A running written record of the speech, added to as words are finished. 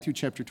Matthew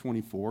chapter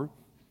 24.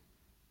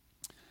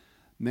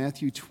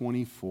 Matthew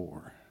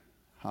 24.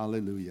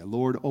 Hallelujah.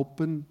 Lord,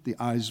 open the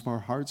eyes of our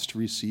hearts to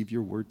receive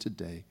your word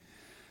today.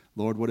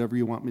 Lord, whatever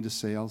you want me to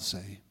say, I'll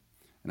say.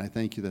 And I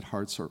thank you that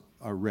hearts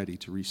are ready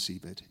to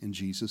receive it. In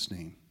Jesus'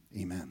 name,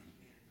 amen.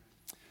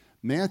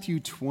 Matthew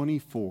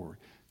 24.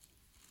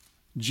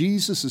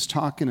 Jesus is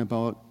talking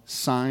about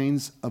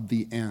signs of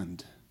the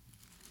end.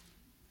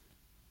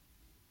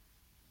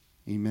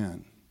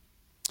 Amen.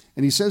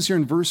 And he says here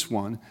in verse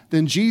 1,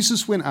 Then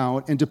Jesus went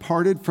out and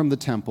departed from the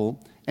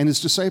temple, and his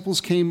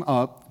disciples came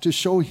up to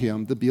show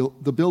him the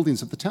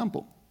buildings of the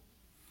temple.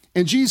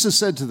 And Jesus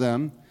said to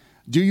them,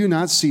 Do you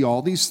not see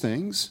all these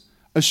things?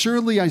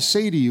 Assuredly I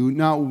say to you,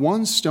 not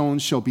one stone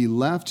shall be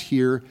left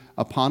here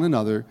upon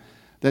another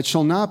that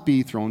shall not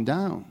be thrown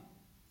down.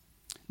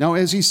 Now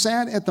as he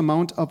sat at the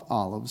Mount of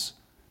Olives,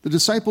 the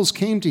disciples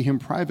came to him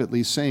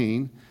privately,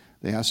 saying,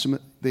 They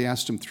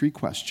asked him three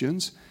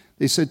questions.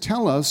 They said,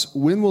 Tell us,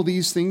 when will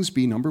these things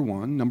be, number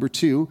one? Number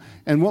two,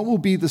 and what will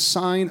be the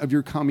sign of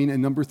your coming?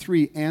 And number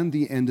three, and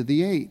the end of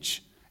the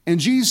age? And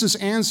Jesus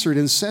answered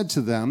and said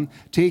to them,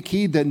 Take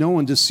heed that no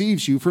one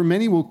deceives you, for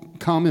many will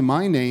come in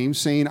my name,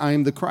 saying, I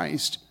am the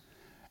Christ,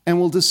 and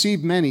will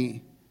deceive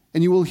many.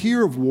 And you will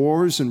hear of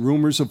wars and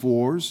rumors of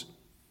wars.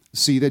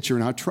 See that you're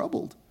not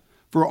troubled.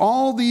 For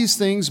all these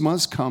things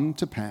must come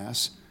to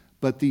pass,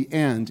 but the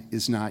end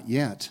is not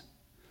yet.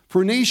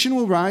 For nation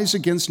will rise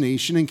against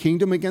nation and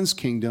kingdom against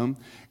kingdom,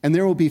 and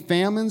there will be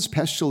famines,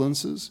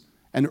 pestilences,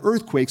 and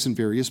earthquakes in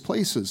various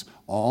places.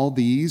 All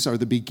these are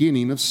the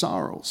beginning of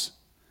sorrows.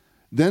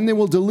 Then they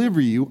will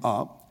deliver you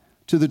up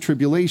to the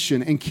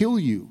tribulation and kill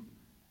you,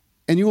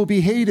 and you will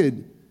be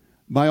hated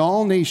by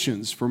all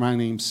nations for my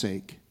name's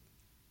sake.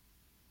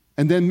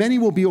 And then many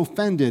will be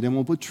offended and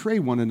will betray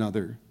one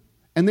another,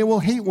 and they will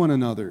hate one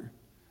another.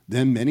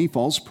 Then many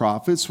false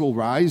prophets will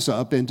rise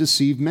up and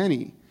deceive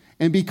many.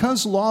 And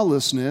because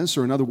lawlessness,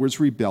 or in other words,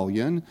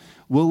 rebellion,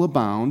 will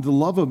abound, the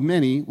love of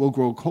many will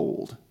grow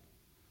cold.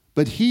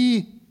 But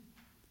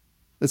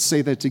let's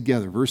say that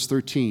together, verse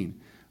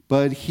 13.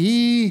 But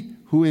he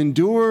who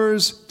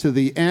endures to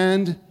the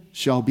end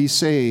shall be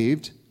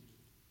saved.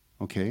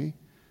 Okay,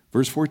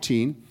 verse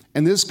 14.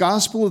 And this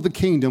gospel of the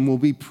kingdom will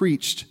be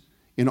preached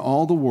in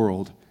all the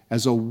world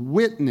as a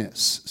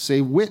witness,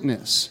 say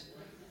witness,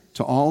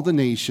 to all the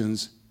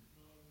nations,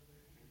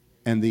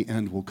 and the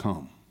end will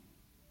come.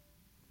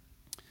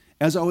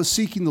 As I was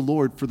seeking the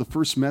Lord for the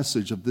first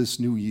message of this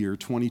new year,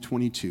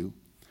 2022,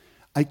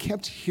 I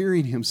kept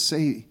hearing him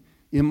say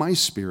in my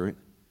spirit,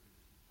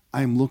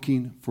 I am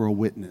looking for a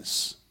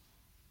witness.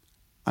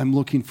 I'm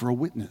looking for a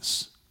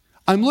witness.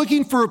 I'm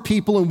looking for a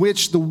people in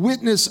which the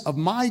witness of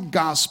my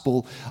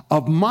gospel,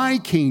 of my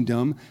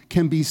kingdom,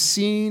 can be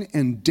seen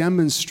and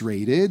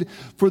demonstrated.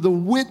 For the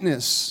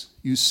witness,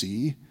 you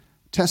see,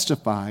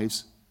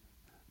 testifies.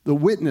 The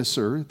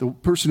witnesser, the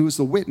person who is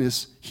the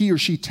witness, he or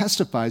she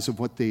testifies of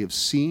what they have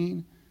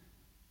seen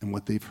and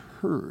what they've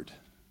heard.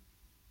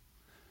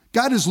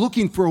 God is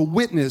looking for a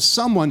witness,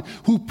 someone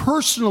who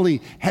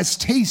personally has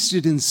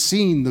tasted and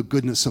seen the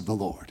goodness of the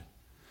Lord.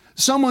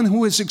 Someone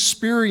who has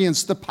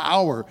experienced the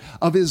power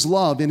of his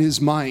love and his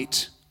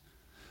might.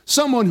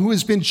 Someone who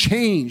has been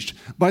changed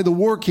by the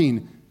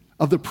working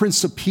of the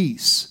Prince of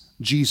Peace,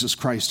 Jesus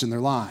Christ, in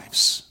their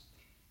lives.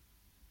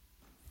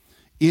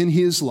 In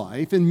his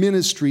life and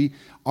ministry,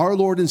 our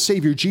Lord and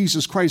Savior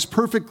Jesus Christ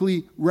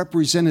perfectly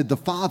represented the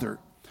Father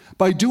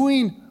by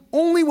doing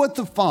only what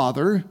the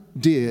Father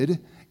did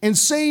and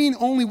saying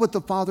only what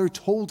the Father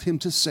told him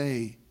to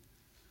say.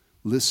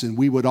 Listen,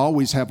 we would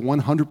always have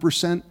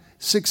 100%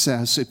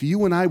 success if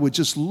you and I would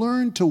just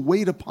learn to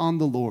wait upon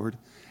the Lord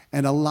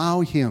and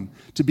allow him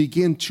to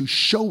begin to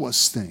show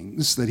us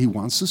things that he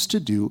wants us to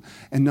do.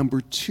 And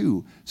number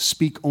two,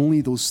 speak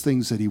only those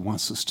things that he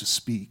wants us to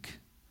speak.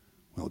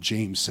 Well,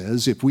 James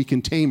says, if we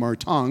can tame our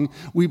tongue,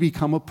 we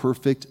become a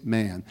perfect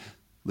man.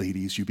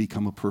 Ladies, you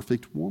become a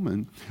perfect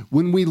woman.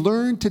 When we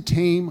learn to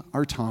tame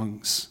our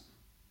tongues,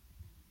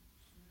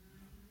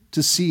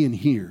 to see and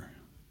hear,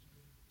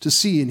 to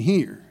see and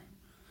hear.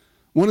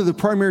 One of the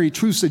primary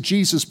truths that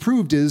Jesus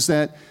proved is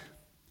that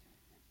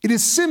it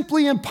is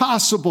simply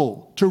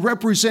impossible to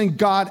represent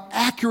God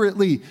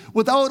accurately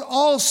without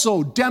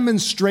also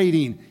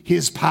demonstrating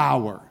his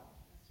power.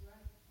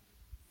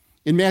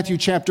 In Matthew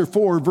chapter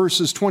 4,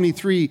 verses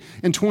 23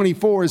 and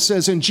 24, it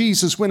says, And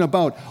Jesus went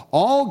about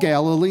all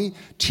Galilee,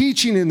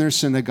 teaching in their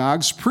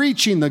synagogues,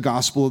 preaching the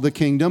gospel of the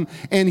kingdom,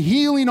 and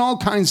healing all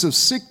kinds of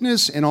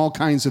sickness and all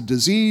kinds of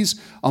disease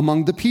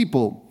among the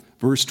people.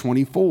 Verse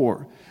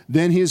 24,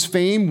 Then his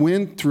fame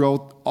went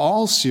throughout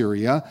all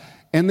Syria,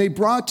 and they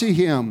brought to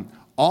him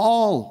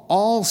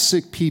all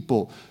sick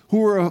people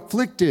who were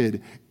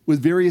afflicted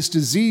with various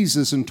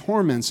diseases and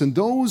torments, and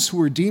those who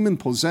were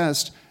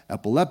demon-possessed,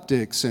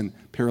 epileptics and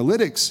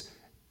paralytics,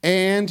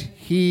 and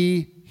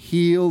he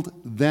healed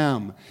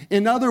them.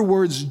 In other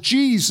words,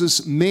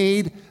 Jesus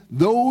made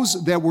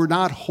those that were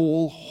not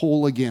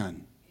whole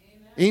again.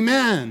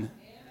 Amen. Amen.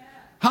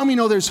 How many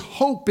know there's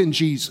hope in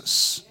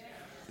Jesus?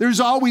 There's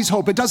always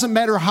hope. It doesn't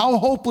matter how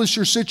hopeless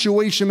your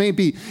situation may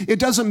be. It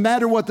doesn't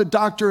matter what the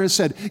doctor has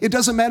said. It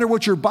doesn't matter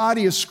what your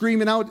body is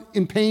screaming out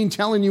in pain,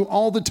 telling you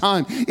all the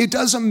time. It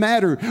doesn't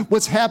matter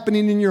what's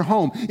happening in your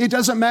home. It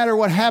doesn't matter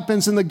what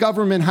happens in the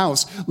government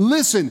house.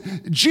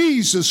 Listen,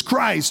 Jesus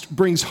Christ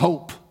brings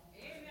hope.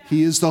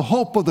 He is the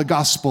hope of the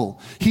gospel.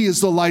 He is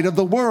the light of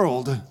the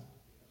world.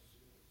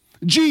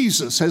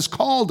 Jesus has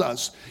called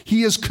us.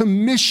 He has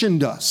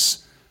commissioned us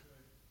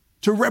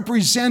to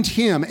represent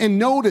him. And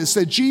notice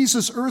that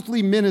Jesus'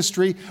 earthly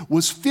ministry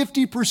was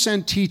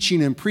 50%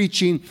 teaching and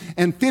preaching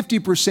and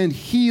 50%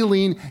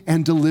 healing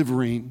and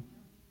delivering.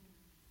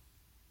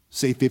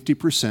 Say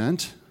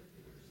 50%.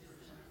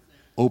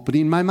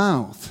 Opening my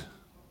mouth.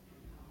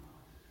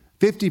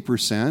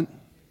 50%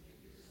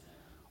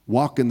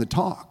 walking the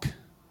talk.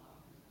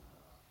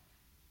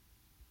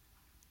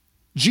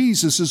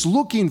 Jesus is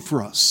looking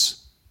for us.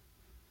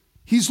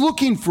 He's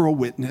looking for a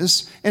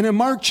witness. And in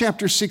Mark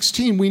chapter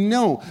 16, we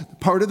know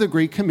part of the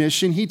Great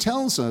Commission, he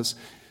tells us.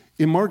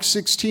 In Mark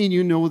 16,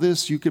 you know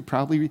this. You could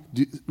probably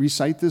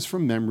recite this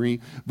from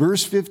memory.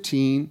 Verse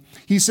 15,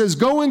 he says,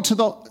 go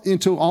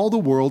into all the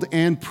world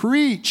and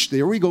preach.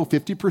 There we go,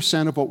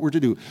 50% of what we're to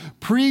do.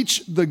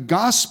 Preach the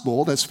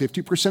gospel. That's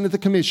 50% of the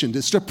commission.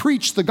 It's to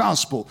preach the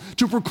gospel,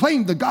 to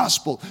proclaim the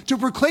gospel, to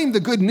proclaim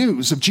the good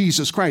news of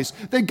Jesus Christ.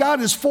 That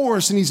God is for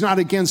us and he's not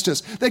against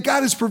us. That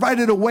God has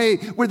provided a way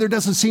where there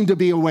doesn't seem to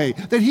be a way.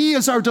 That he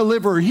is our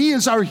deliverer. He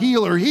is our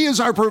healer. He is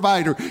our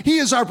provider. He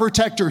is our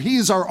protector. He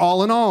is our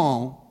all in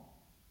all.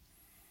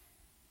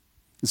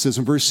 It says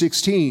in verse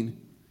 16,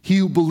 he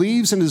who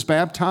believes and is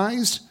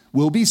baptized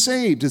will be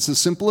saved. It's as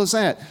simple as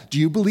that. Do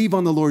you believe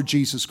on the Lord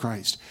Jesus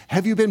Christ?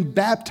 Have you been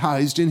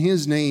baptized in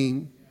his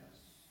name?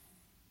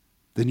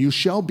 Then you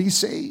shall be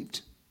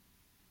saved.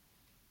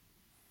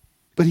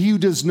 But he who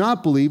does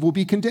not believe will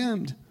be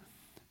condemned.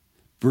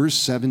 Verse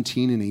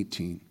 17 and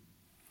 18.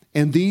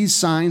 And these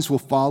signs will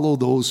follow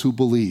those who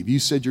believe. You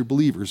said you're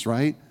believers,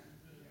 right?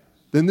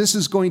 Then this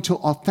is going to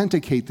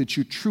authenticate that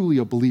you're truly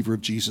a believer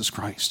of Jesus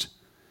Christ.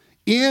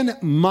 In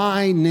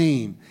my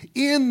name,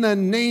 in the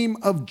name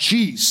of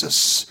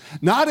Jesus,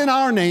 not in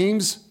our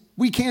names.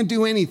 We can't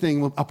do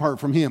anything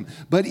apart from him.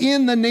 But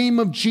in the name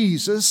of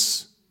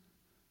Jesus,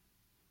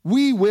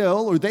 we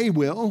will, or they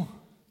will,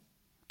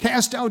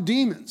 cast out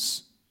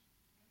demons.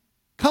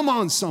 Come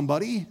on,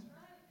 somebody.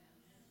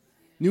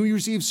 New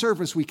Year's Eve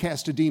service, we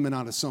cast a demon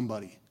out of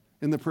somebody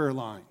in the prayer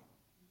line.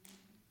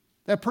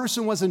 That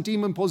person wasn't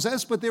demon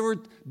possessed, but they were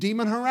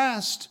demon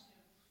harassed.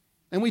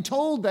 And we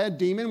told that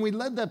demon, we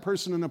led that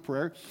person in a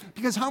prayer,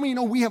 because how many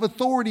know we have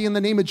authority in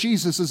the name of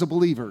Jesus as a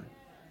believer?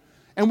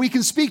 And we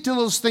can speak to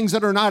those things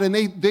that are not, and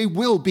they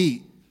will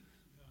be.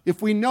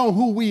 If we know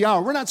who we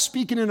are. We're not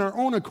speaking in our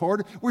own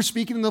accord. We're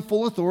speaking in the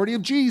full authority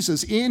of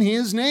Jesus, in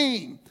his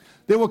name.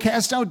 They will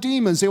cast out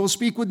demons. They will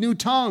speak with new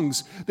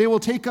tongues. They will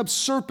take up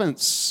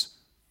serpents.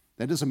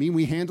 That doesn't mean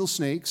we handle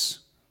snakes.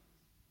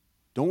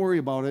 Don't worry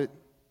about it.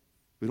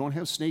 We don't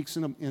have snakes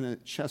in a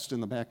chest in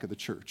the back of the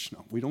church.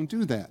 No, we don't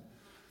do that.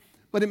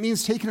 But it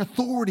means taking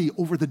authority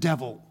over the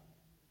devil.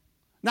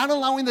 Not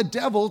allowing the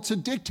devil to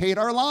dictate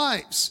our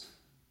lives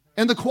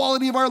and the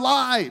quality of our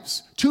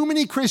lives. Too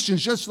many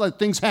Christians just let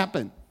things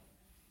happen.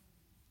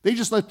 They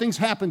just let things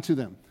happen to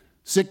them.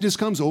 Sickness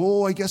comes,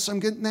 oh, I guess I'm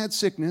getting that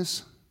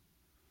sickness.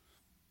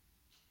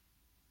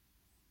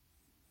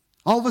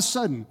 All of a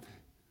sudden,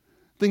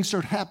 things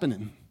start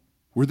happening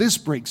where this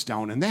breaks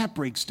down and that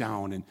breaks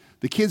down and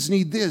the kids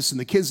need this and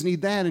the kids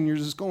need that, and you're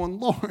just going,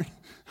 Lord,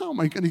 how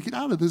am I going to get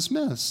out of this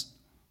mess?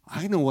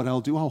 I know what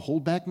I'll do. I'll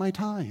hold back my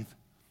tithe.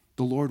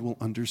 The Lord will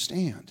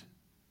understand.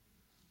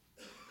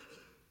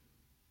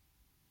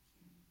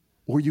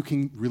 Or you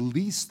can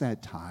release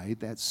that tithe,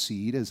 that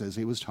seed, as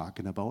Isaiah was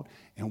talking about,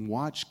 and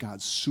watch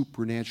God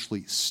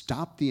supernaturally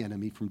stop the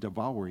enemy from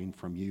devouring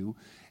from you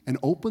and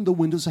open the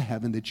windows of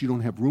heaven that you don't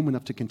have room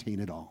enough to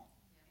contain it all.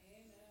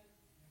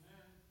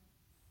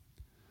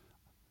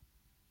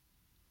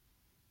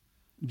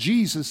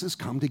 Jesus has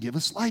come to give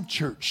us life,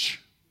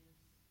 church.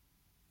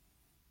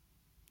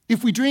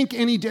 If we drink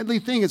any deadly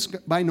thing, it's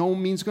by no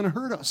means going to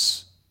hurt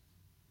us.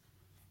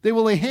 They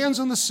will lay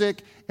hands on the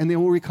sick and they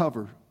will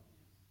recover.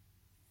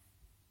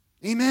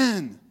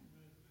 Amen.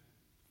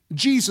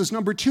 Jesus,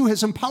 number 2,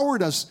 has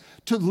empowered us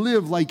to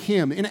live like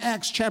him. In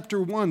Acts chapter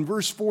 1,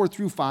 verse 4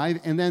 through 5,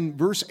 and then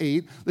verse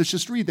 8, let's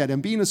just read that.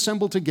 And being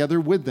assembled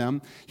together with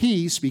them,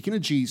 he, speaking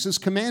of Jesus,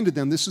 commanded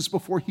them, this is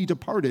before he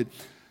departed,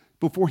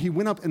 before he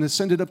went up and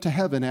ascended up to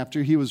heaven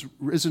after he was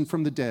risen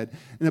from the dead,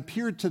 and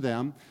appeared to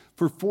them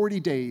for 40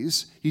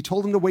 days. He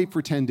told them to wait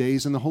for 10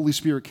 days, and the Holy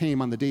Spirit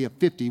came on the day of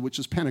 50, which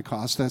is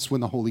Pentecost. That's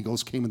when the Holy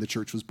Ghost came and the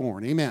church was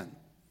born. Amen.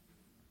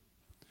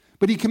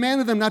 But he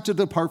commanded them not to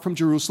depart from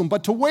Jerusalem,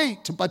 but to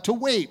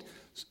wait.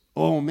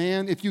 Oh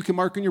man, if you can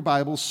mark in your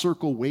Bible,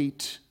 circle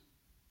wait.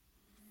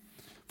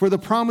 For the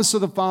promise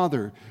of the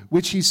Father,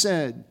 which he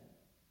said,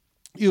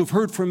 you have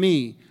heard from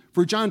me.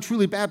 For John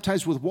truly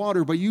baptized with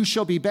water, but you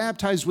shall be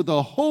baptized with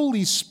the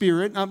Holy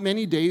Spirit not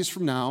many days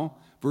from now.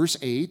 Verse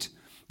 8,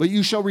 but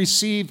you shall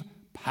receive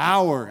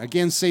power.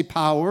 Again, say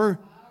power.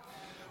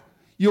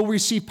 You'll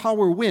receive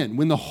power when?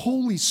 When the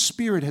Holy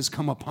Spirit has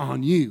come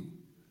upon you.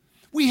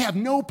 We have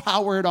no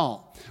power at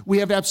all. We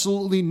have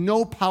absolutely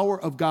no power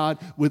of God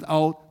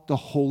without the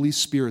Holy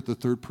Spirit, the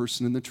third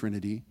person in the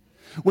Trinity.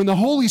 When the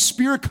Holy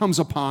Spirit comes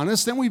upon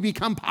us, then we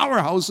become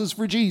powerhouses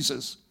for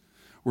Jesus.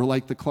 We're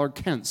like the Clark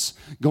Kents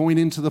going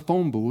into the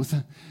phone booth,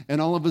 and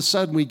all of a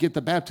sudden we get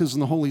the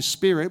baptism of the Holy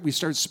Spirit. We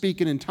start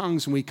speaking in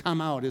tongues, and we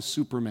come out as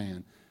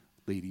Superman,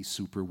 lady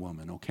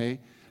superwoman, okay?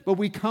 But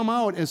we come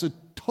out as a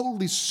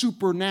totally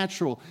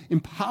supernatural,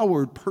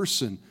 empowered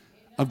person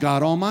of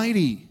God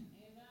Almighty.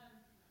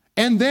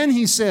 And then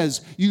he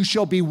says, you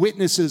shall be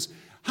witnesses.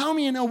 How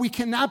many of you know we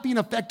cannot be an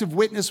effective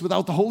witness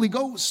without the Holy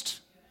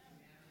Ghost?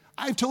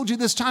 I've told you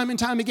this time and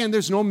time again,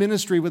 there's no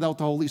ministry without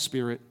the Holy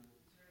Spirit.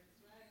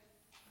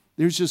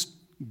 There's just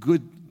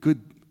good,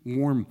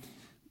 warm,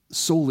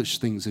 soulish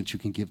things that you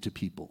can give to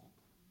people.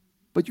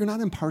 But you're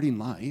not imparting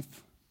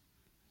life.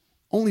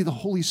 Only the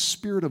Holy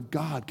Spirit of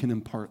God can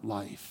impart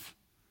life.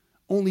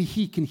 Only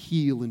He can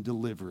heal and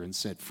deliver and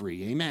set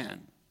free.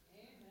 Amen.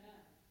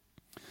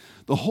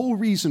 The whole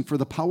reason for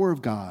the power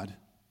of God,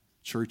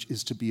 church,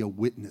 is to be a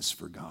witness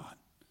for God.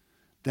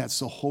 That's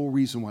the whole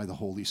reason why the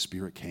Holy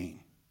Spirit came.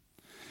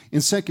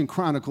 In 2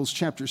 Chronicles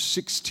chapter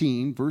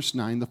 16, verse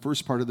 9, the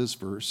first part of this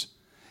verse,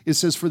 it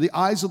says, for the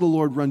eyes of the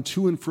Lord run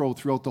to and fro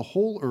throughout the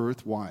whole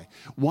earth. Why?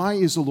 Why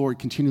is the Lord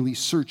continually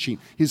searching?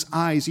 His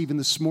eyes, even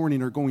this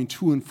morning, are going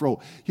to and fro.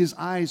 His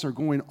eyes are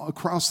going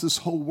across this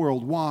whole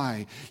world.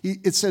 Why?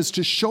 It says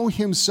to show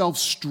himself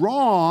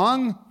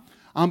strong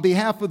on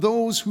behalf of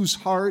those whose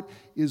heart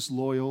is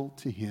loyal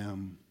to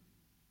him.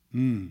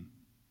 The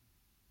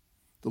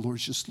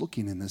Lord's just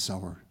looking in this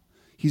hour.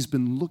 He's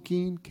been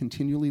looking,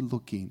 continually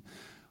looking.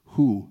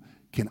 Who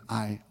can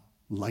I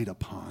light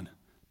upon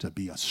to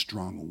be a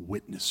strong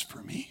witness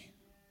for me?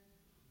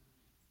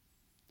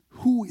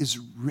 Who is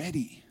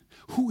ready?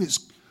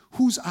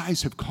 Whose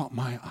eyes have caught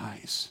my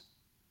eyes?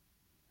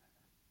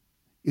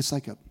 It's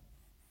like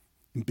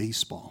in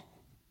baseball.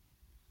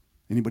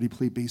 Anybody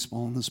play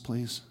baseball in this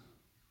place?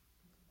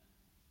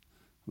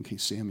 Okay,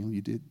 Samuel,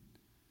 you did.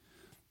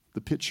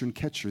 The pitcher and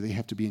catcher, they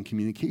have to be in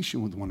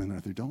communication with one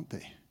another, don't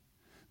they?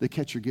 The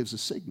catcher gives a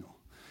signal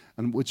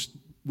on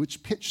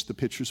which pitch the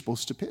pitcher's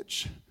supposed to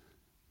pitch.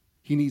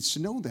 He needs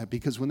to know that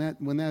because when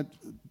that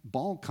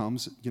ball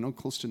comes,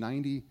 close to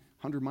 90,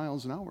 100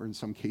 miles an hour in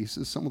some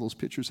cases, some of those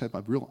pitchers have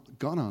a real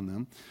gun on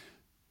them.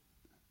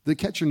 The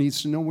catcher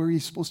needs to know where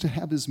he's supposed to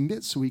have his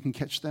mitt so he can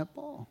catch that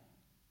ball.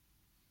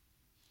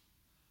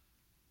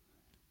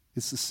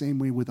 It's the same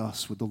way with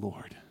us, with the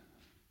Lord.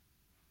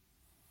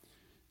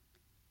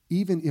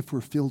 Even if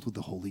we're filled with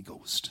the Holy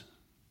Ghost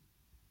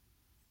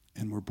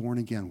and we're born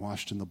again,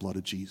 washed in the blood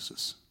of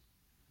Jesus,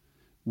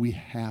 we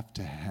have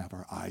to have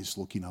our eyes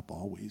looking up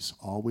always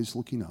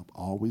looking up,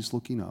 always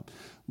looking up.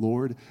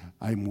 Lord,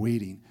 I'm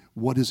waiting.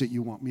 What is it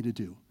you want me to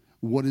do?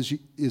 What is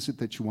it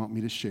that you want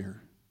me to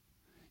share?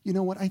 You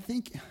know what? I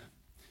think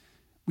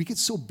we get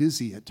so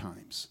busy at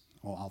times.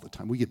 Oh, all the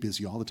time. We get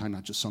busy all the time,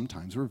 not just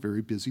sometimes. We're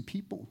very busy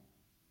people.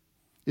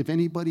 If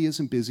anybody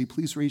isn't busy,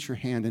 please raise your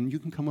hand, and you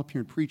can come up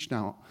here and preach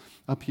now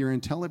up here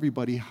and tell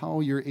everybody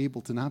how you're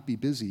able to not be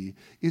busy.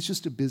 It's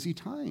just a busy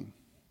time.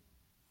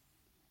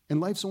 And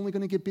life's only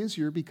going to get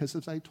busier because,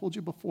 as I told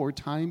you before,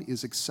 time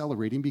is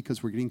accelerating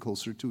because we're getting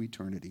closer to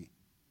eternity.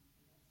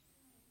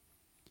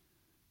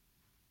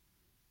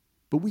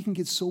 But we can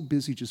get so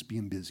busy just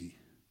being busy.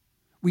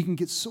 We can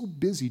get so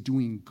busy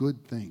doing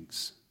good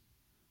things.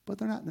 But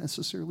they're not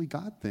necessarily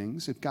God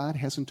things if God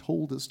hasn't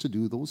told us to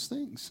do those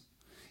things.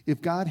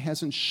 If God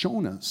hasn't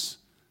shown us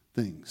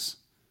things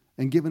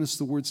and given us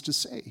the words to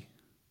say.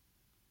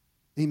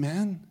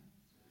 Amen?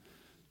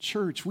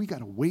 Church, we got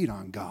to wait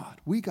on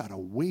God. We got to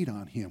wait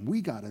on Him.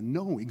 We got to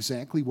know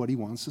exactly what He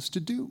wants us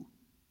to do.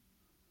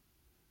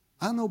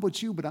 I don't know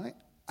about you, but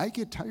I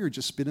get tired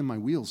just spinning my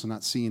wheels and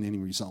not seeing any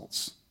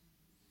results.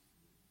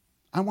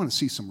 I want to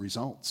see some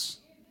results.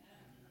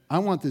 I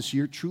want this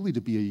year truly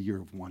to be a year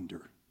of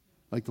wonder,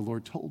 like the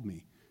Lord told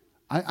me.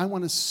 I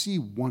want to see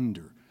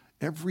wonder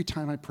every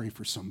time I pray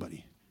for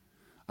somebody.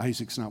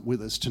 Isaac's not with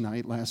us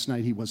tonight. Last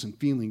night he wasn't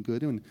feeling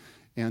good,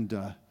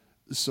 and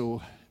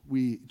so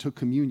we took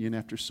communion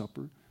after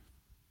supper.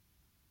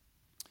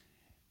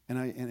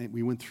 And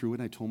we went through it,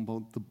 and I told him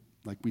about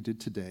like we did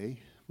today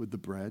with the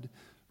bread,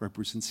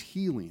 represents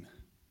healing.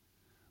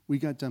 We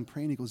got done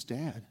praying. He goes,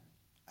 Dad,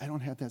 I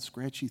don't have that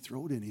scratchy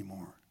throat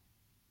anymore.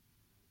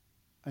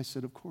 I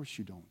said, of course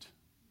you don't.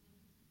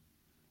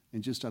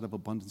 And just out of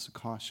abundance of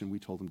caution, we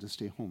told him to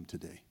stay home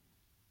today.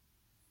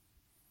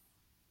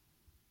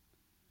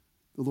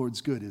 The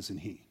Lord's good, isn't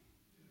He?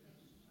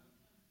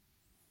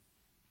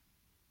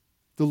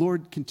 The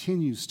Lord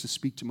continues to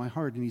speak to my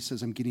heart, and He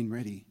says, I'm getting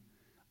ready.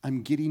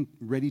 I'm getting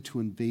ready to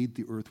invade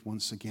the earth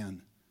once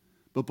again.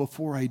 But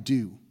before I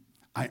do,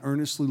 I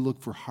earnestly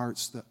look for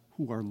hearts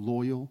who are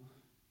loyal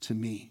to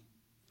me.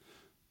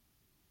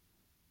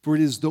 For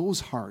it is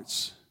those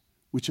hearts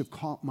which have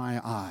caught my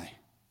eye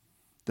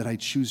that I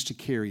choose to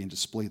carry and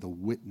display the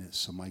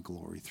witness of my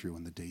glory through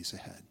in the days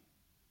ahead.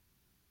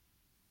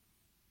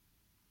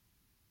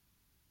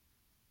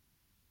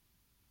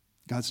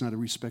 God's not a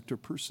respecter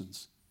of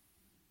persons.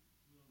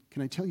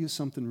 Can I tell you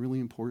something really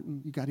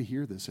important? You got to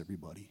hear this,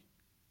 everybody.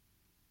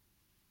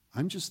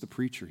 I'm just the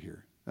preacher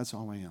here. That's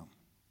all I am.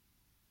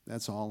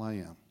 That's all I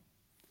am.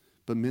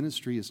 But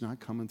ministry is not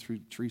coming through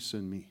Teresa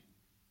and me.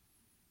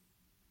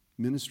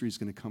 Ministry is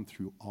going to come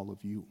through all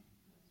of you.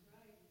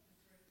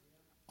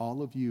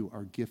 All of you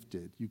are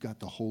gifted. You got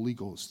the Holy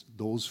Ghost.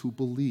 Those who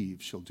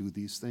believe shall do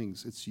these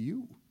things. It's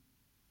you.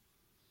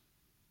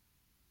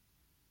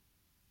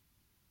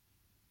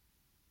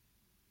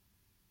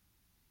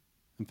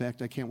 In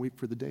fact, I can't wait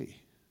for the day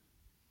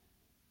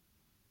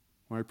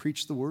when I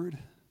preach the word,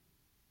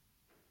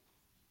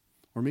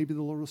 or maybe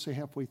the Lord will say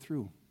halfway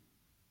through,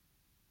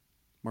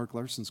 Mark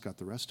Larson's got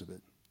the rest of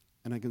it.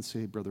 And I can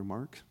say, Brother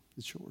Mark,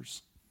 it's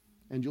yours.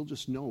 And you'll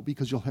just know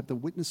because you'll have the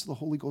witness of the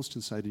Holy Ghost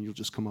inside and you'll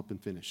just come up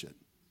and finish it.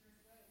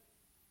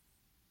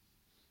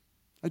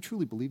 I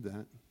truly believe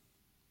that.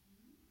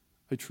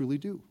 I truly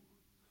do.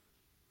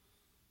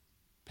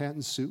 Pat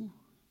and Sue,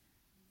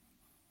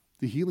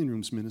 the Healing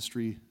Rooms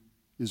ministry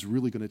is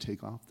really going to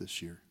take off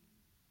this year.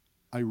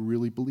 I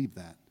really believe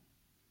that.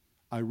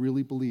 I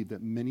really believe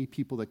that many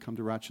people that come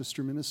to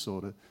Rochester,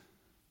 Minnesota,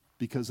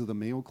 because of the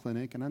Mayo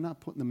Clinic, and I'm not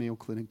putting the Mayo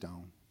Clinic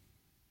down,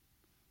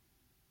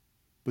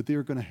 but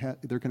they're going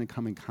to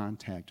come in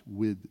contact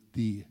with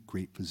the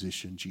great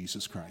physician,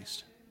 Jesus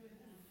Christ.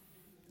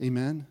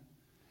 Amen?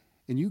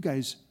 And you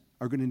guys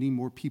are going to need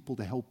more people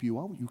to help you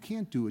out. You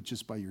can't do it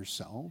just by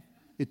yourself.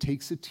 It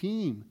takes a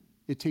team.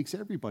 It takes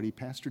everybody.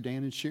 Pastor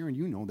Dan and Sharon,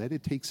 you know that.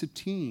 It takes a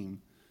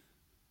team.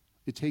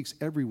 It takes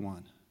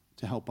everyone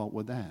to help out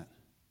with that.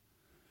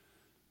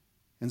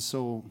 And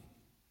so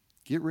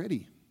get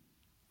ready,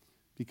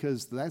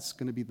 because that's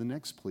going to be the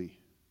next plea.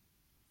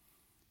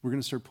 We're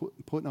going to start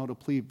putting out a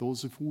plea of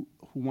those who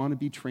want to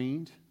be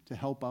trained to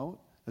help out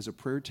as a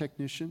prayer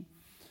technician,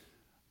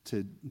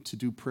 to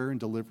do prayer and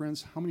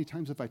deliverance. How many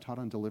times have I taught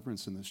on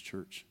deliverance in this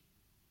church?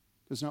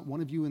 There's not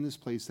one of you in this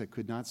place that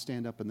could not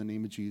stand up in the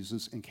name of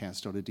Jesus and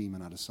cast out a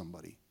demon out of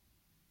somebody.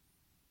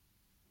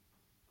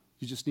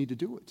 You just need to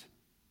do it.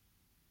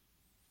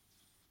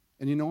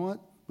 And you know what?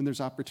 When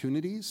there's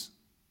opportunities,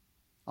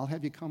 I'll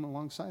have you come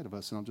alongside of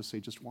us and I'll just say,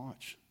 just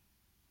watch.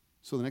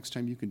 So the next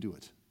time you can do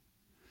it.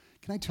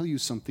 Can I tell you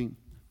something?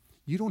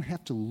 You don't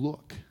have to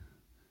look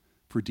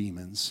for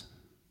demons.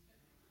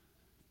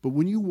 But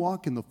when you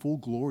walk in the full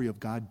glory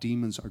of God,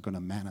 demons are going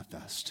to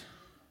manifest.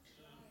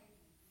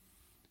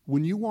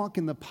 When you walk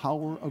in the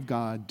power of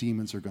God,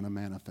 demons are going to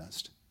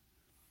manifest.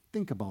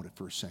 Think about it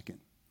for a second.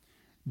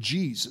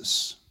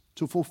 Jesus,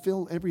 to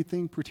fulfill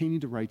everything pertaining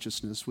to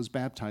righteousness, was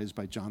baptized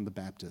by John the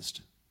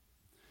Baptist.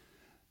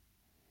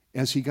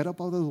 As he got up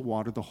out of the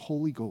water, the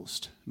Holy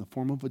Ghost, in the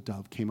form of a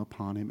dove, came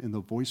upon him, and the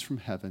voice from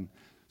heaven.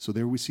 So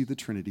there we see the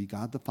Trinity,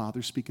 God the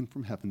Father speaking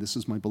from heaven. This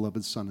is my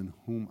beloved Son in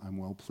whom I'm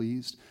well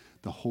pleased.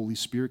 The Holy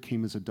Spirit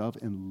came as a dove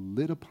and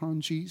lit upon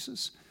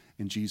Jesus,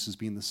 and Jesus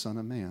being the Son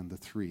of Man, the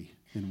three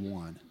in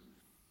one,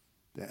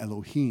 the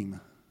Elohim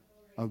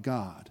of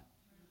God.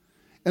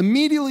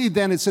 Immediately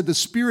then it said the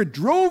Spirit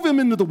drove him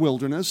into the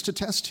wilderness to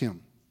test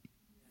him.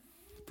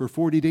 For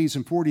 40 days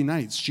and 40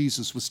 nights,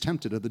 Jesus was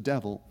tempted of the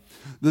devil.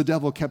 The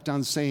devil kept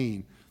on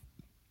saying,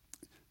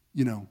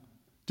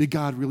 did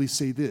God really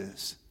say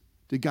this?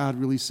 Did God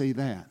really say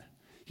that?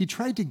 He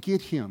tried to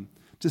get him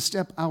to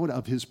step out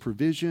of his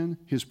provision,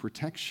 his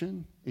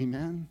protection,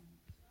 amen?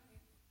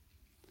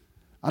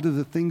 Out of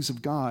the things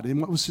of God.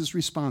 And what was his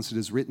response? It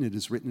is written, it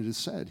is written, it is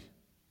said.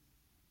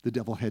 The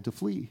devil had to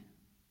flee.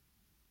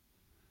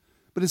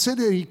 But it said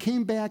that he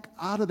came back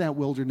out of that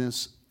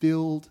wilderness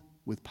filled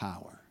with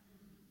power.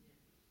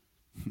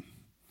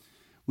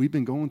 We've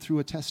been going through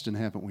a testing,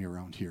 haven't we,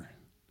 around here?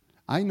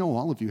 I know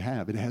all of you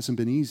have. It hasn't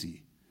been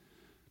easy.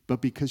 But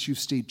because you've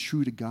stayed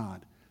true to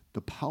God,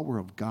 the power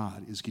of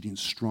God is getting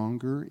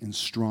stronger and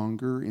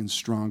stronger and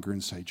stronger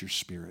inside your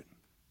spirit.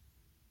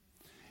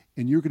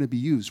 And you're going to be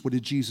used. What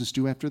did Jesus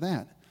do after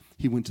that?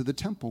 He went to the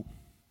temple.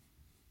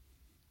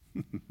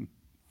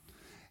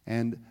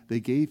 And they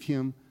gave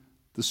him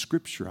the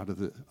scripture out of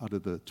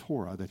the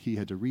Torah that he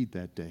had to read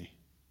that day.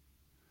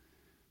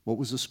 What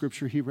was the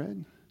scripture he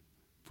read?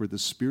 For the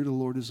Spirit of the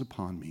Lord is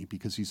upon me,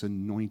 because he's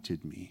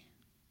anointed me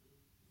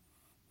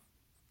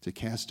to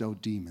cast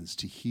out demons,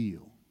 to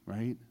heal,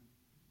 right?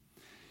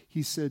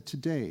 He said,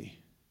 today,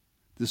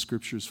 this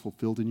scripture is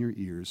fulfilled in your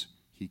ears.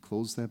 He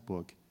closed that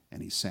book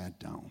and he sat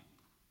down.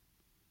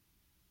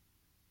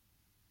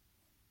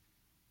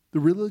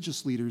 The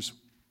religious leaders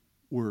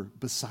were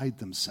beside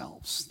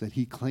themselves that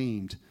he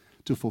claimed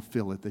to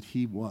fulfill it, that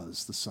he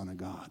was the Son of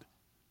God.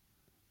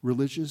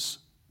 Religious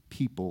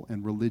people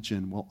and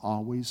religion will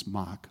always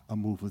mock a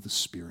move of the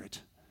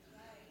Spirit.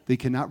 They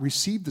cannot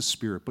receive the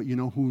Spirit, but you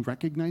know who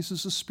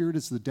recognizes the Spirit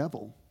is the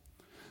devil.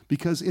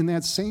 Because in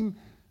that same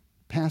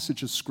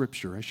passage of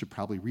Scripture, I should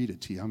probably read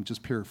it to you. I'm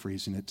just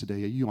paraphrasing it today.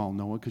 You all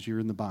know it because you're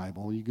in the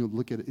Bible. You can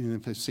look at it, and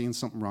if I'm saying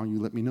something wrong, you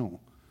let me know.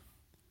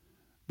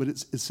 But it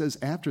says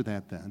after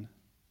that then,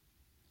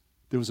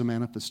 there was a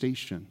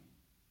manifestation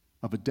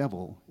of a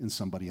devil in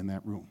somebody in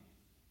that room.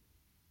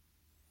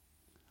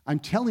 I'm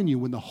telling you,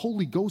 when the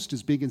Holy Ghost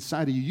is big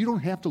inside of you, you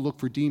don't have to look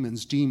for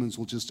demons. Demons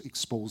will just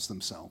expose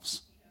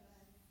themselves.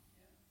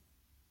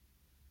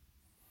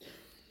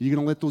 You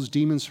going to let those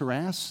demons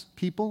harass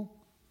people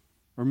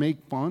or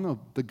make fun of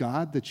the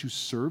God that you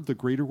serve, the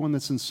greater one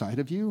that's inside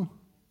of you?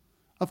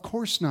 Of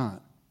course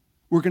not.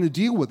 We're going to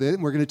deal with it,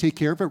 and we're going to take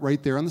care of it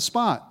right there on the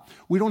spot.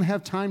 We don't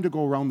have time to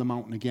go around the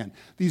mountain again.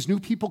 These new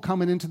people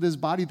coming into this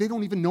body, they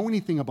don't even know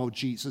anything about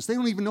Jesus. They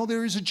don't even know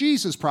there is a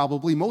Jesus,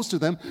 probably, most of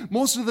them.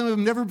 Most of them have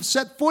never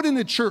set foot in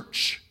a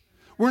church.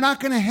 We're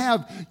not going to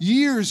have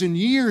years and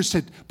years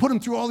to put them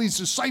through all these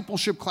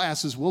discipleship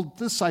classes. We'll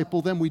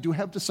disciple them. We do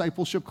have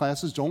discipleship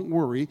classes, don't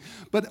worry.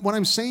 But what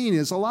I'm saying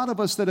is, a lot of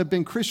us that have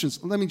been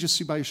Christians, let me just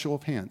see by a show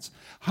of hands.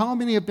 How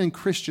many have been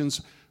Christians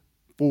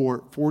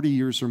for 40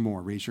 years or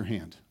more? Raise your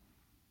hand.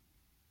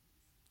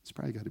 It's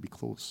probably got to be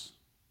close.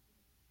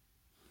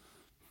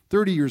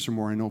 30 years or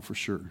more, I know for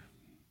sure.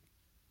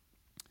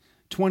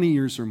 20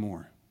 years or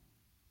more.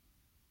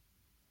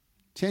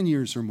 10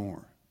 years or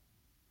more.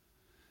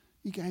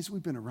 You guys,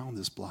 we've been around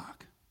this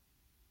block.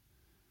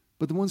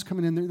 But the ones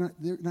coming in,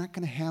 they're not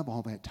going to have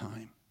all that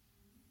time.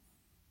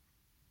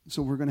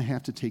 So we're going to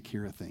have to take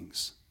care of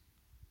things.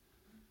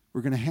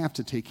 We're going to have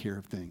to take care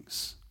of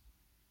things.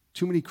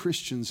 Too many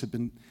Christians have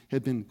been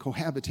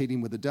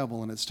cohabitating with the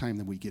devil, and it's time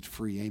that we get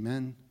free.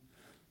 Amen?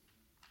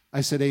 I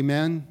said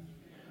amen.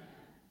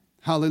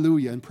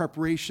 Hallelujah. In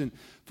preparation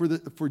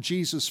for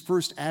Jesus'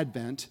 first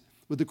advent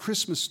with the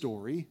Christmas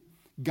story,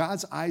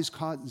 God's eyes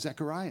caught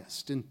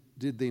Zacharias,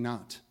 did they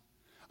not?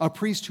 A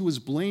priest who was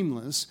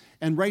blameless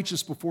and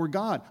righteous before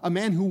God, a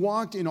man who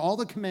walked in all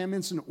the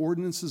commandments and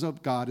ordinances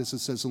of God, as it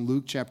says in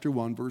Luke chapter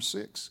 1, verse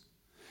 6.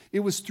 It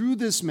was through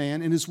this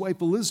man and his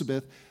wife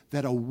Elizabeth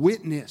that a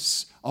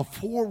witness, a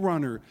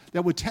forerunner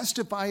that would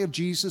testify of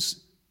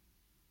Jesus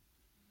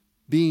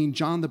being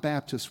John the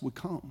Baptist would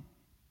come.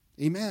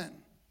 Amen.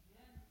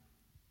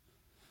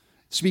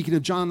 Speaking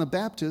of John the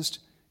Baptist,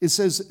 it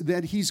says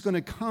that he's going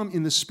to come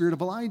in the spirit of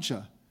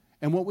Elijah.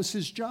 And what was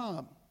his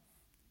job?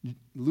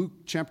 Luke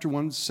chapter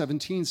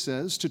 1:17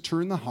 says, to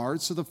turn the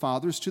hearts of the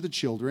fathers to the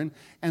children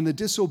and the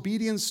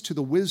disobedience to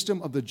the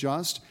wisdom of the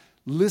just.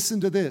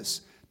 Listen to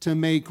this. To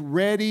make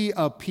ready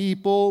a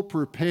people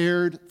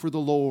prepared for the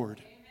Lord.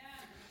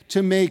 Amen.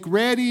 To make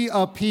ready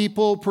a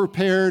people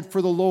prepared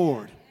for the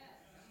Lord.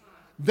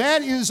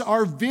 That is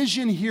our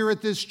vision here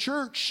at this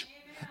church.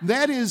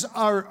 That is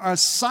our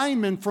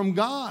assignment from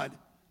God.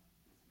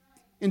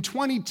 In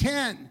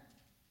 2010,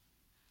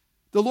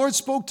 the Lord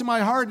spoke to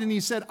my heart and he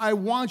said, I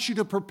want you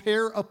to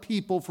prepare a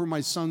people for my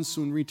son's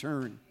soon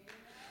return.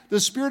 The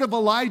spirit of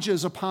Elijah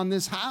is upon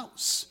this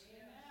house.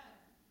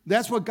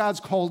 That's what God's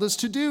called us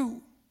to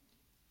do.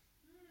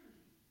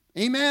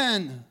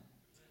 Amen.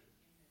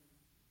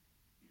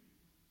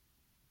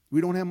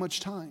 We don't have much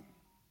time.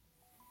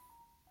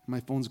 My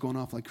phone's going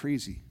off like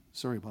crazy.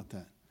 Sorry about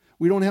that.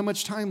 We don't have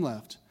much time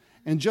left.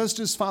 And just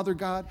as Father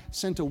God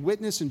sent a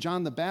witness in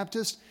John the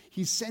Baptist,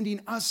 he's sending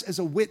us as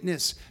a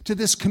witness to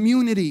this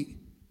community.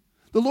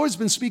 The Lord's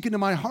been speaking to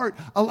my heart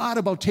a lot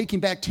about taking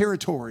back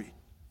territory.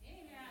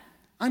 Amen.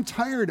 I'm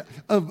tired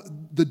of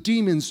the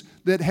demons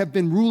that have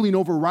been ruling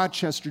over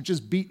Rochester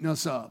just beating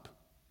us up.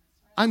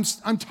 I'm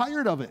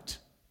tired of it.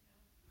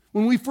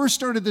 When we first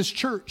started this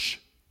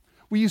church,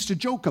 we used to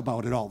joke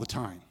about it all the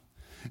time.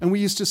 And we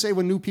used to say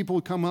when new people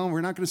would come on, we're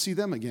not going to see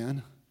them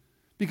again.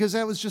 Because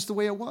that was just the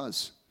way it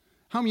was.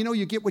 How many know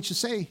you get what you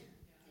say?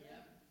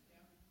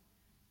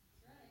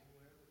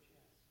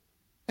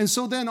 And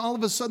so then all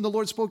of a sudden the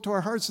Lord spoke to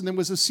our hearts, and there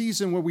was a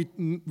season where we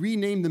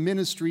renamed the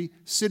ministry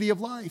City of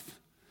Life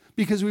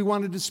because we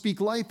wanted to speak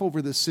life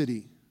over the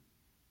city.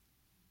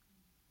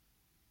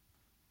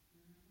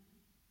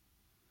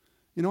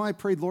 You know, I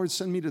prayed, Lord,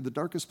 send me to the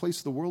darkest place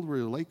of the world where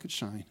the light could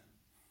shine.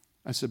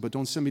 I said, but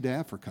don't send me to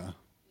Africa.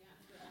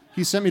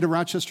 He sent me to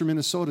Rochester,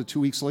 Minnesota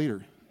 2 weeks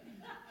later.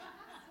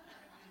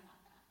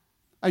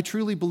 I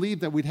truly believe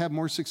that we'd have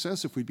more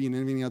success if we'd be in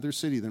any other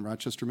city than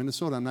Rochester,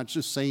 Minnesota. I'm not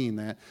just saying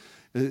that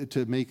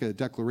to make a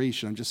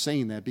declaration. I'm just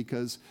saying that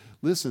because,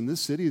 listen,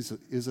 this city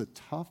is a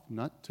tough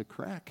nut to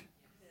crack.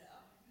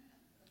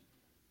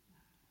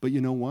 But you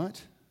know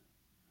what?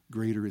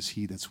 Greater is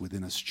he that's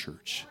within us,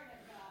 church,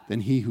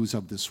 than he who's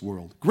of this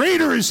world.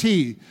 Greater is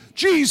he.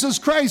 Jesus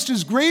Christ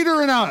is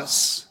greater in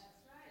us.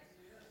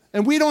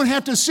 And we don't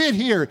have to sit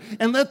here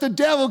and let the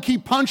devil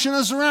keep punching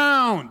us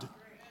around.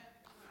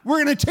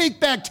 We're going to take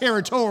back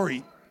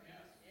territory.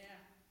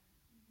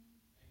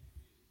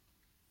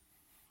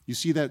 You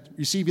see that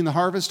receiving the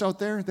harvest out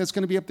there? That's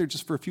going to be up there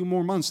just for a few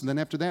more months. And then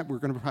after that, we're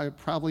going to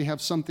probably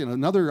have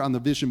another on the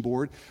vision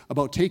board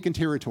about taking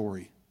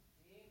territory.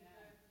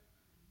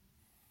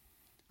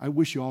 I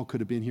wish you all could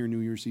have been here New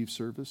Year's Eve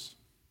service.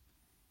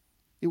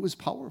 It was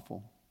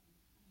powerful.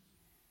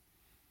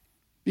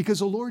 Because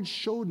the Lord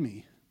showed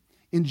me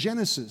in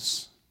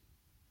Genesis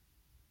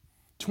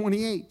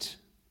 28,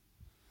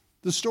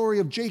 the story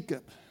of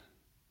Jacob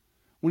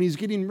when he's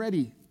getting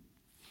ready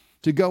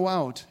to go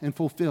out and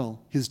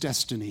fulfill his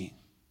destiny.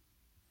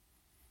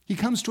 He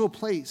comes to a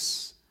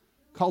place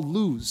called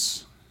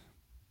Luz.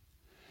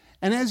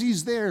 And as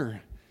he's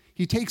there,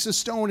 He takes a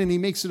stone and he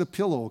makes it a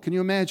pillow. Can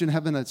you imagine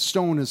having a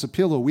stone as a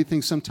pillow? We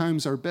think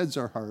sometimes our beds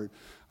are hard.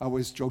 I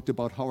always joked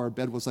about how our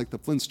bed was like the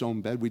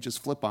Flintstone bed. We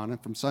just flip on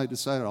it from side to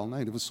side all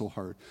night. It was so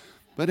hard.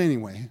 But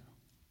anyway,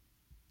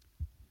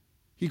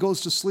 he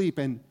goes to sleep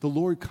and the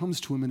Lord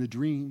comes to him in a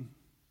dream.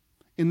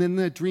 And in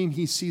that dream,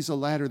 he sees a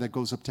ladder that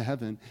goes up to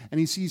heaven. And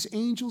he sees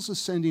angels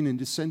ascending and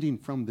descending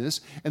from this.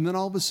 And then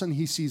all of a sudden,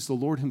 he sees the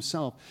Lord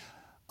himself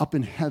up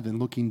in heaven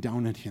looking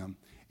down at him.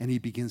 And he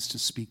begins to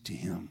speak to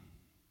him.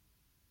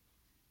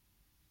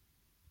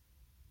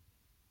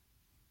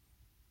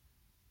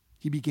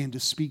 He began to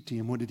speak to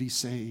him. What did he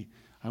say?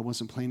 I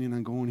wasn't planning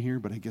on going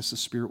here, but I guess the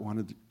Spirit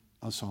wanted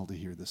us all to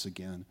hear this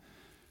again.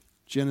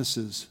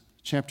 Genesis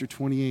chapter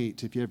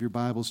 28. If you have your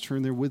Bibles,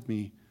 turn there with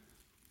me.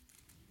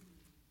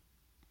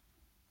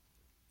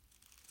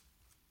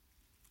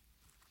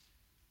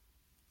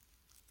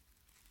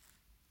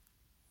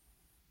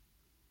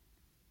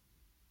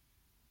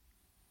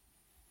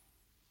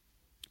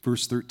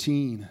 Verse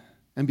 13.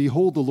 And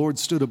behold, the Lord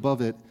stood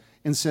above it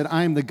and said,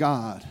 I am the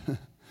God.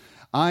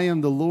 I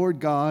am the Lord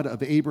God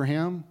of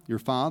Abraham, your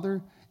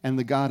father, and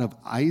the God of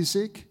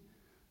Isaac.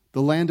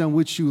 The land on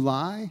which you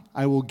lie,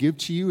 I will give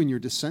to you and your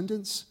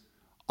descendants.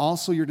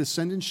 Also your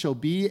descendants shall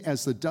be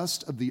as the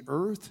dust of the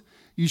earth.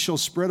 You shall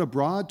spread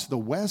abroad to the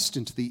west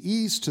and to the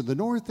east, to the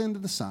north and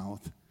to the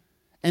south.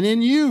 And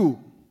in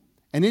you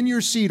and in your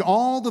seed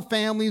all the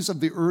families of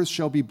the earth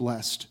shall be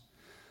blessed.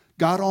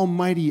 God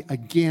Almighty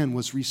again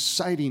was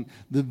reciting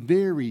the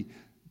very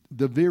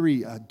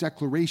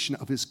declaration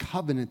of his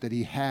covenant that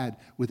he had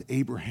with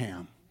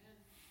Abraham,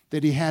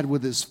 that he had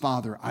with his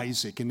father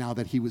Isaac, and now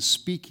that he was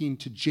speaking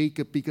to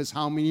Jacob, because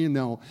how many of you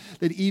know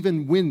that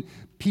even when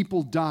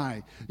people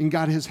die and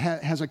God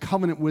has a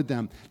covenant with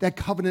them, that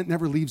covenant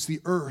never leaves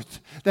the earth.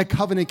 That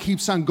covenant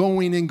keeps on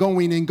going and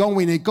going and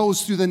going. It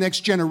goes through the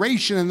next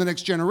generation and the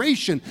next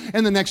generation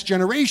and the next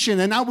generation.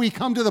 And now we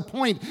come to the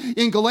point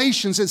in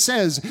Galatians, it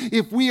says,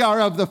 if we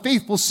are of the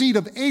faithful seed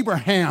of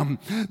Abraham,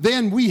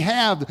 then we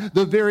have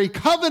the very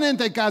covenant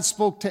that God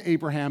spoke to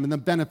Abraham and the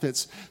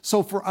benefits.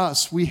 So for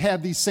us, we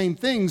have these same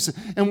things.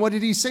 And what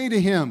did he say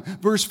to him?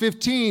 Verse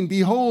 15,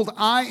 behold,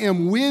 I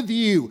am with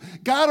you.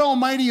 God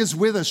Almighty is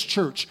with us,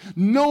 church.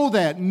 Know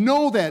that.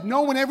 Know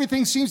when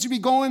everything seems to be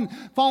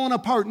falling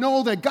apart.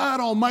 Know that God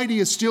Almighty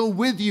is still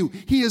with you.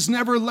 He has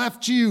never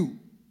left you.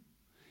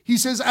 He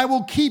says, I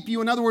will keep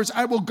you. In other words,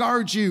 I will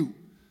guard you.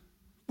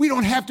 We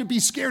don't have to be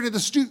scared of the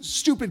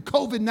stupid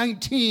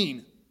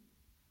COVID-19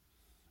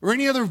 or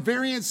any other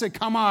variants that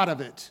come out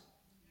of it.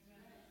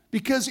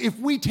 Because if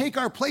we take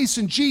our place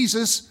in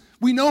Jesus,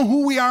 we know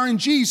who we are in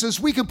Jesus.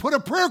 We can put a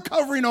prayer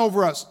covering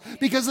over us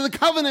because of the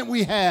covenant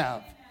we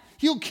have.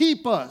 He'll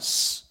keep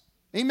us.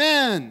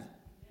 Amen.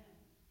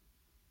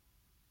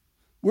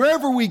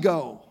 Wherever we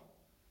go.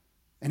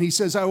 And he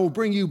says, I will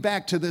bring you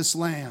back to this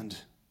land.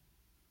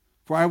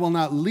 For I will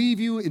not leave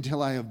you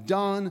until I have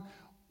done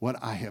what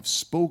I have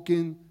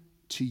spoken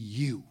to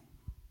you.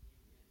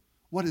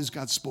 What has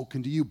God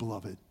spoken to you,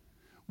 beloved?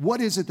 What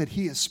is it that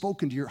he has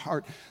spoken to your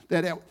heart?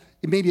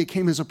 Maybe it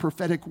came as a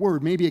prophetic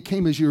word. Maybe it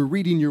came as you were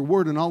reading your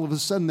word and all of a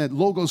sudden that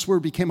Logos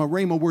word became a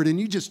Rhema word and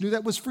you just knew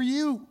that was for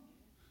you.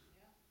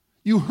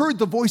 You heard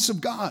the voice of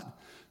God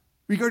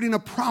regarding a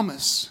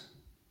promise.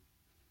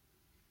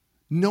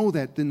 Know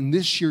that in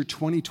this year,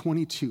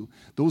 2022,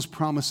 those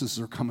promises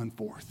are coming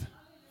forth.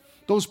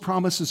 Those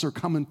promises are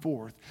coming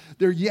forth.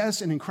 They're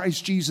yes, and in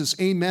Christ Jesus,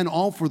 amen,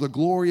 all for the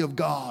glory of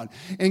God.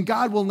 And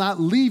God will not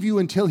leave you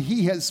until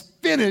he has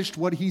finished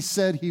what he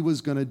said he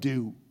was going to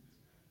do.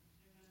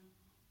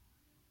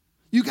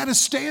 You got to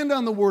stand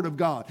on the word of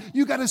God.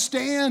 You got to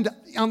stand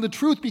on the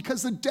truth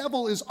because the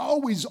devil is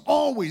always,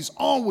 always,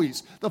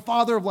 always the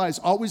father of lies,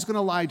 always going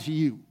to lie to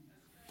you.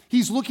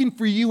 He's looking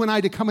for you and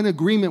I to come in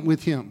agreement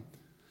with him.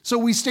 So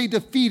we stay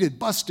defeated,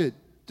 busted,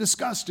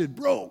 disgusted,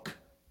 broke.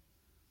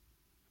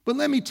 But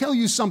let me tell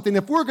you something.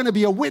 If we're going to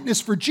be a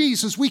witness for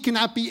Jesus, we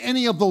cannot be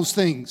any of those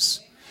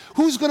things.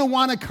 Who's going to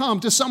want to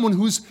come to someone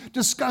who's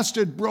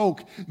disgusted,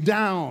 broke,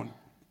 down,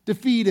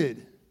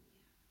 defeated?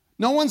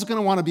 No one's going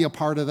to want to be a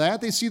part of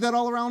that. They see that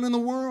all around in the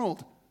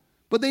world.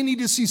 But they need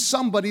to see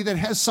somebody that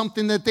has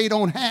something that they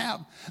don't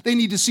have. They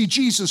need to see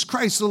Jesus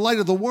Christ, the light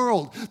of the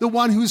world, the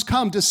one who's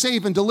come to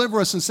save and deliver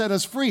us and set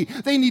us free.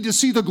 They need to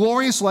see the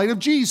glorious light of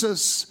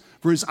Jesus.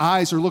 For his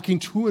eyes are looking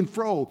to and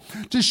fro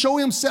to show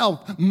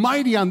himself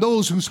mighty on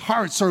those whose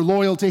hearts are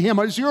loyal to him.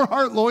 Is your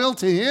heart loyal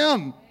to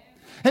him?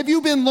 Have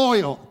you been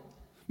loyal?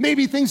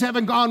 Maybe things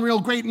haven't gone real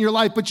great in your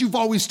life, but you've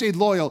always stayed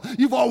loyal.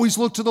 You've always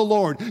looked to the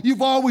Lord.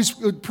 You've always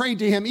prayed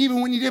to him,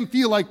 even when you didn't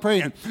feel like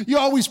praying. You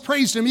always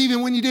praised him,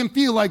 even when you didn't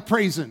feel like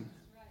praising.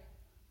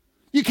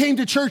 You came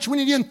to church when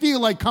you didn't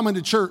feel like coming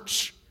to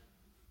church.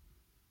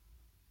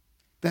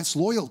 That's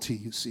loyalty,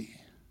 you see.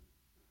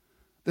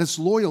 That's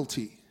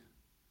loyalty.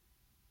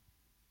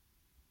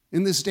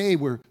 In this day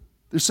where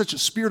there's such a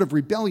spirit of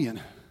rebellion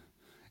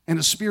and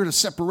a spirit of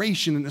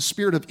separation and a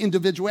spirit of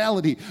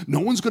individuality, no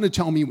one's going to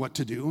tell me what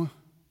to do.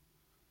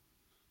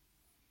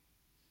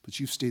 But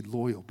you've stayed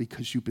loyal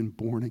because you've been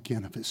born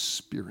again of his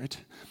spirit.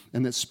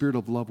 And that spirit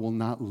of love will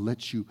not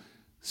let you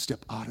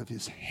step out of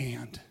his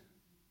hand.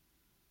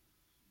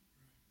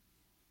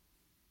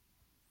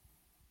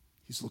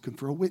 He's looking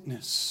for a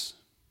witness,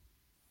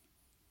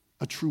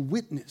 a true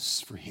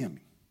witness for him.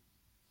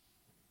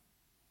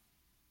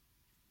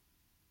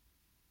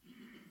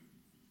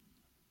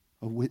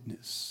 A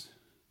witness,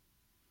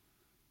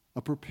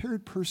 a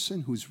prepared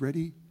person who's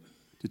ready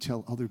to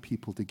tell other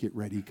people to get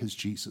ready because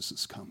Jesus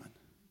is coming.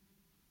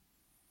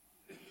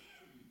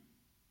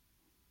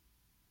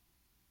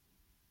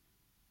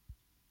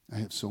 I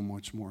have so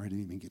much more I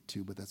didn't even get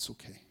to, but that's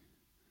okay.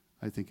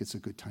 I think it's a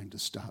good time to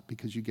stop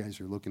because you guys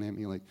are looking at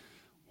me like,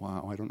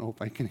 wow, I don't know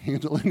if I can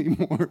handle any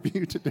more of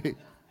you today.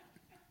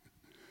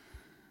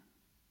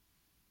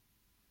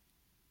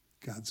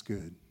 God's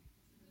good.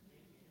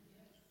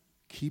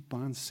 Keep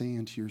on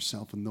saying to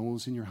yourself and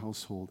those in your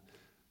household,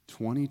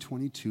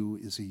 2022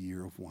 is a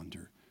year of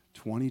wonder.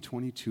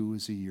 2022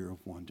 is a year of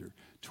wonder.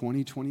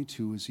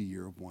 2022 is a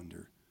year of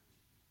wonder.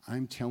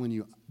 I'm telling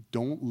you,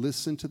 don't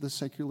listen to the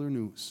secular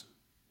news.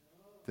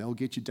 They'll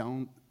get you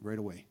down right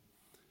away.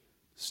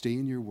 Stay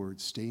in your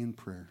word, stay in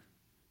prayer,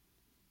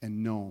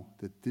 and know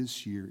that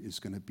this year is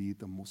going to be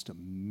the most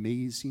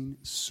amazing,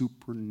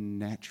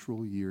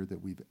 supernatural year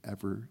that we've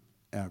ever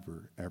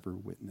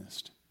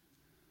witnessed.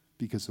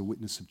 Because the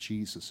witness of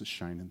Jesus is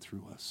shining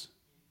through us.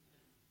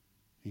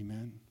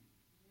 Amen.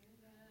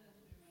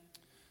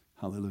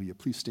 Hallelujah.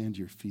 Please stand to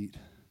your feet.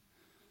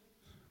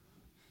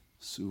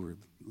 Sue or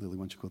Lily,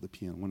 why don't you go to the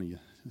piano? One of you.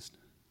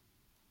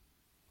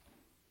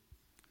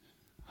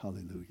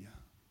 Hallelujah.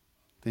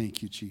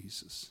 Thank you,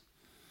 Jesus.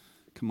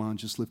 Come on,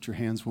 just lift your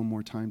hands one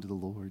more time to the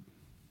Lord.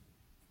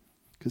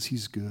 Because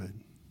he's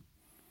good.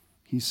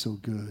 He's so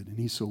good, and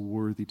he's so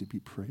worthy to be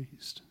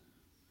praised.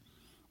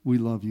 We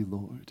love you,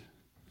 Lord.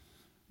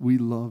 We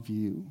love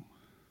you.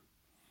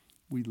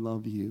 We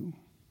love you.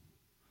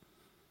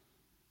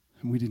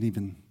 And we didn't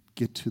even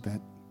get to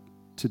that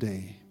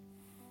today.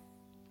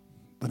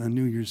 But on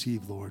New Year's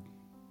Eve, Lord,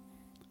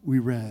 we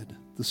read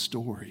the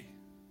story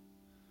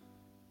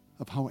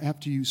of how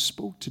after you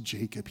spoke to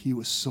Jacob, he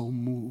was so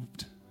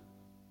moved.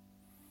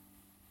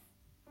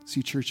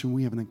 See, church, when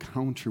we have an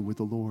encounter with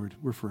the Lord,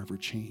 we're forever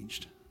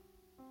changed.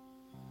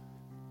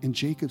 And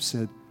Jacob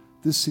said,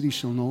 this city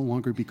shall no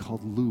longer be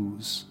called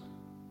Luz,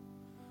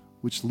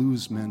 which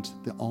Luz meant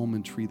the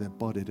almond tree that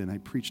budded. And I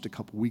preached a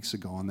couple weeks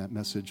ago on that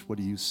message, what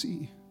do you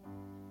see?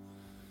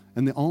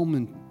 And the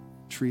almond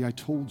tree I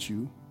told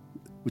you,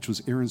 which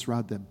was Aaron's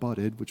rod that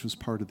budded, which was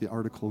part of the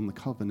article in the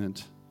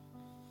covenant,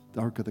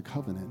 the Ark of the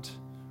Covenant,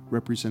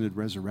 represented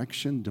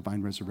resurrection,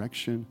 divine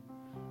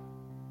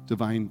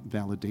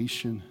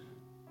validation,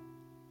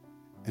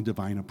 and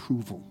divine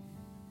approval.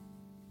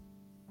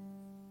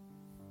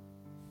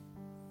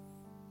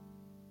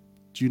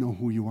 Do you know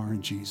who you are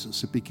in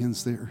Jesus? It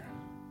begins there.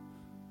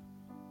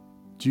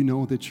 Do you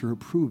know that you're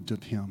approved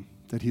of him,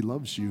 that he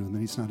loves you and that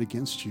he's not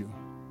against you?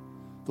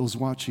 Those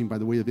watching by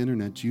the way of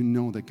internet, do you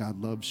know that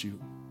God loves you?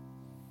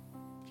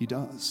 He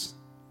does.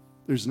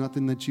 There's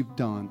nothing that you've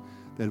done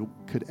that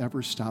could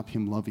ever stop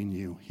him loving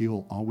you.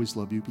 He'll always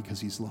love you because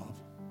he's love.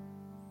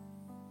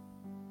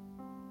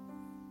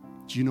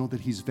 Do you know that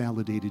he's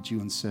validated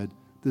you and said,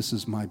 this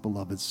is my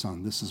beloved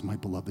son, this is my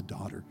beloved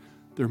daughter.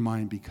 They're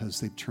mine because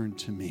they've turned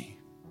to me.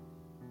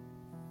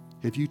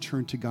 Have you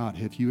turned to God?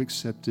 Have you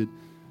accepted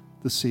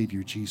the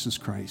Savior, Jesus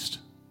Christ,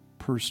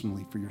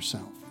 personally for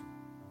yourself?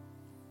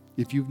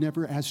 If you've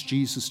never asked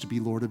Jesus to be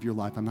Lord of your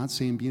life, I'm not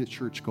saying be a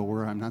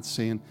churchgoer. I'm not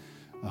saying,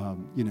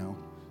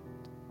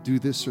 do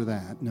this or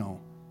that. No.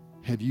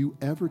 Have you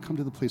ever come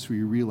to the place where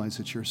you realize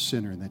that you're a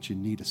sinner and that you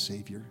need a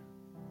Savior?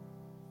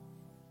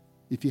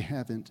 If you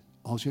haven't,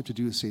 all you have to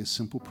do is say a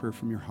simple prayer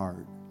from your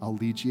heart. I'll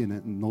lead you in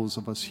it, and those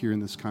of us here in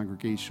this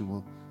congregation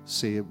will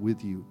say it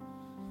with you.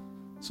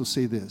 So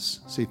say this.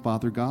 Say,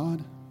 Father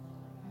God,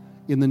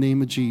 in the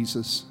name of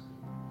Jesus,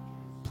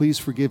 please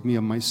forgive me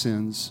of my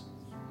sins.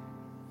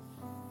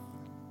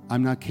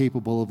 I'm not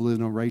capable of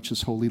living a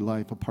righteous, holy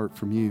life apart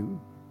from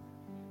you.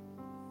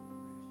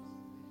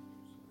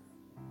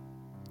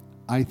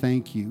 I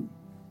thank you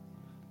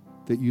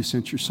that you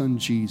sent your son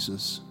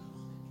Jesus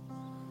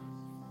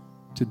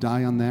to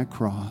die on that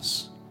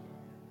cross.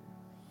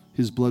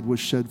 His blood was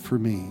shed for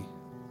me,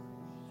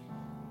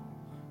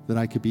 that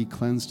I could be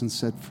cleansed and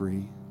set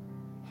free.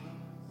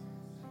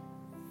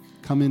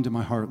 Come into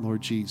my heart, Lord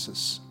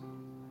Jesus.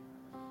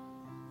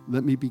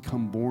 Let me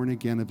become born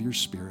again of your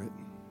Spirit.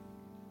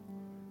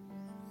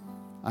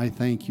 I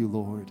thank you,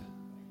 Lord,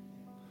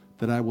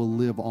 that I will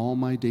live all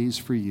my days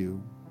for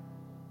you.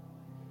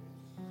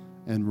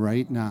 And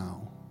right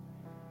now,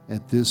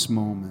 at this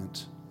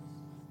moment,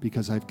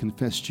 because I've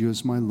confessed you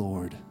as my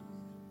Lord,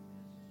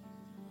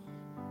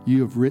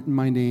 you have written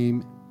my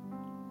name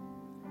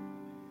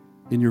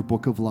in your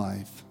book of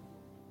life,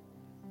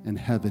 and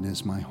heaven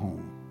is my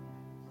home.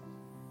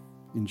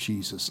 In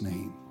Jesus'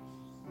 name.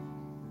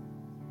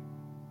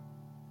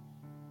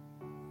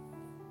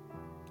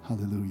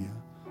 Hallelujah.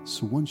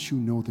 So once you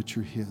know that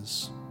you're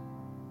his,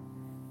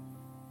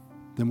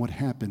 then what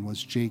happened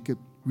was Jacob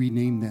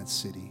renamed that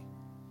city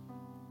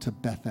to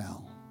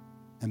Bethel.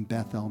 And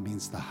Bethel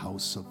means the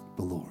house of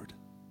the Lord.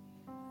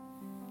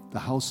 The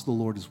house of the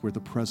Lord is where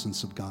the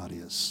presence of God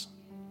is.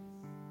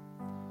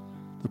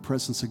 The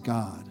presence of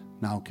God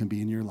now can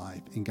be in your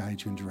life and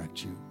guide you and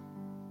direct you.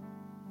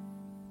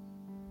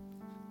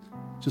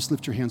 Just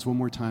lift your hands one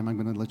more time.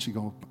 I'm going to let you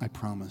go, I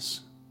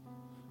promise.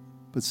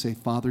 But say,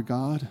 Father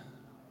God,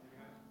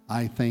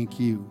 I thank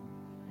you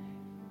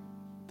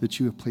that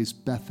you have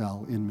placed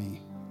Bethel in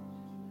me.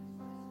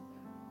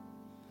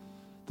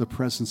 The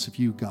presence of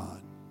you,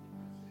 God,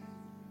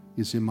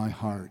 is in my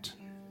heart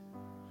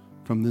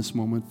from this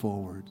moment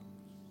forward.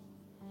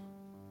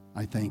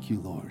 I thank you,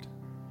 Lord,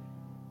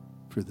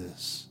 for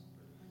this.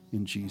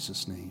 In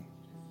Jesus' name,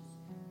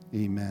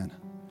 amen.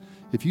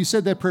 If you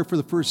said that prayer for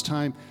the first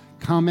time,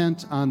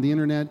 comment on the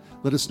internet.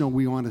 Let us know.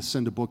 We want to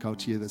send a book out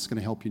to you that's going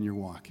to help you in your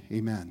walk.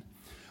 Amen.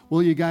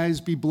 Well, you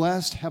guys be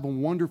blessed. Have a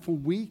wonderful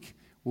week.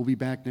 We'll be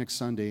back next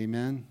Sunday.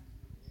 Amen.